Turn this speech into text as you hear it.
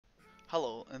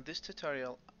Hello, in this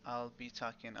tutorial I'll be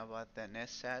talking about the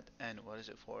Netstat and what is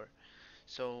it for.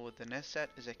 So the Netstat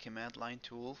is a command line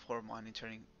tool for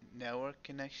monitoring network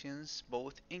connections,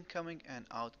 both incoming and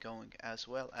outgoing, as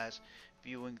well as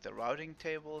viewing the routing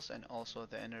tables and also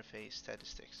the interface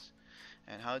statistics.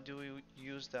 And how do we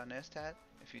use the Netstat?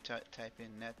 If you type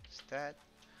in Netstat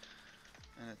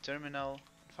in a terminal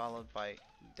followed by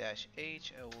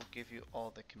 -H, it will give you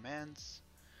all the commands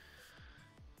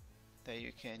that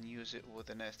you can use it with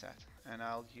the Netstat. And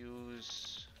I'll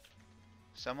use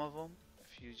some of them.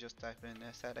 If you just type in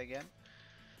Netstat again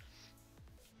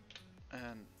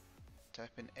and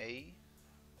type in A,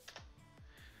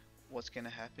 what's gonna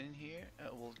happen here?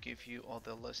 It will give you all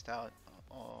the list out,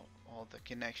 all the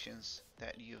connections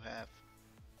that you have,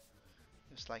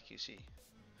 just like you see.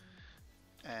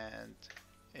 And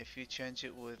if you change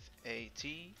it with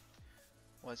AT,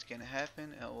 what's gonna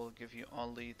happen? It will give you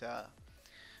only the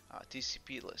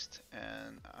TCP list,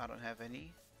 and I don't have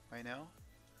any right now.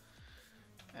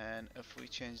 And if we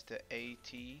change the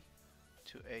AT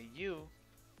to AU,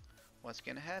 what's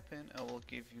gonna happen? It will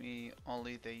give me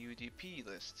only the UDP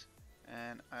list,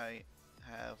 and I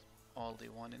have only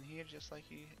one in here, just like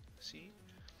you see.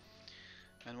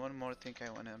 And one more thing I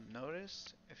want to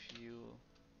notice: if you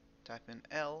type in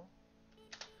L,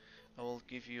 it will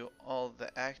give you all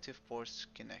the active ports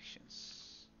connections.